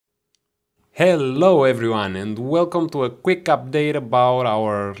Hello everyone and welcome to a quick update about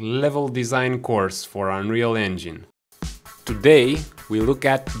our level design course for Unreal Engine. Today we look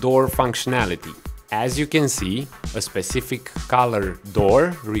at door functionality. As you can see, a specific color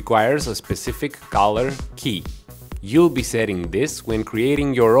door requires a specific color key. You'll be setting this when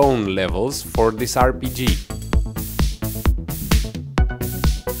creating your own levels for this RPG.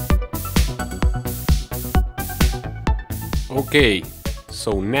 Okay,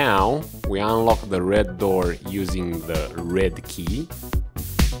 so now we unlock the red door using the red key.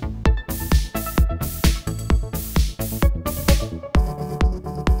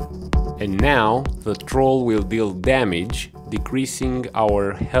 And now the troll will deal damage, decreasing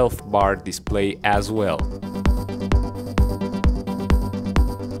our health bar display as well.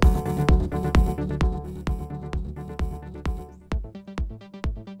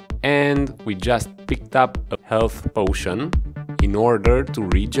 And we just picked up a health potion in order to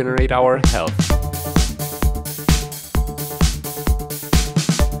regenerate our health.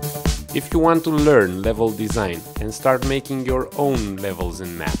 If you want to learn level design and start making your own levels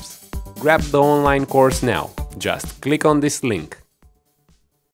and maps, grab the online course now. Just click on this link.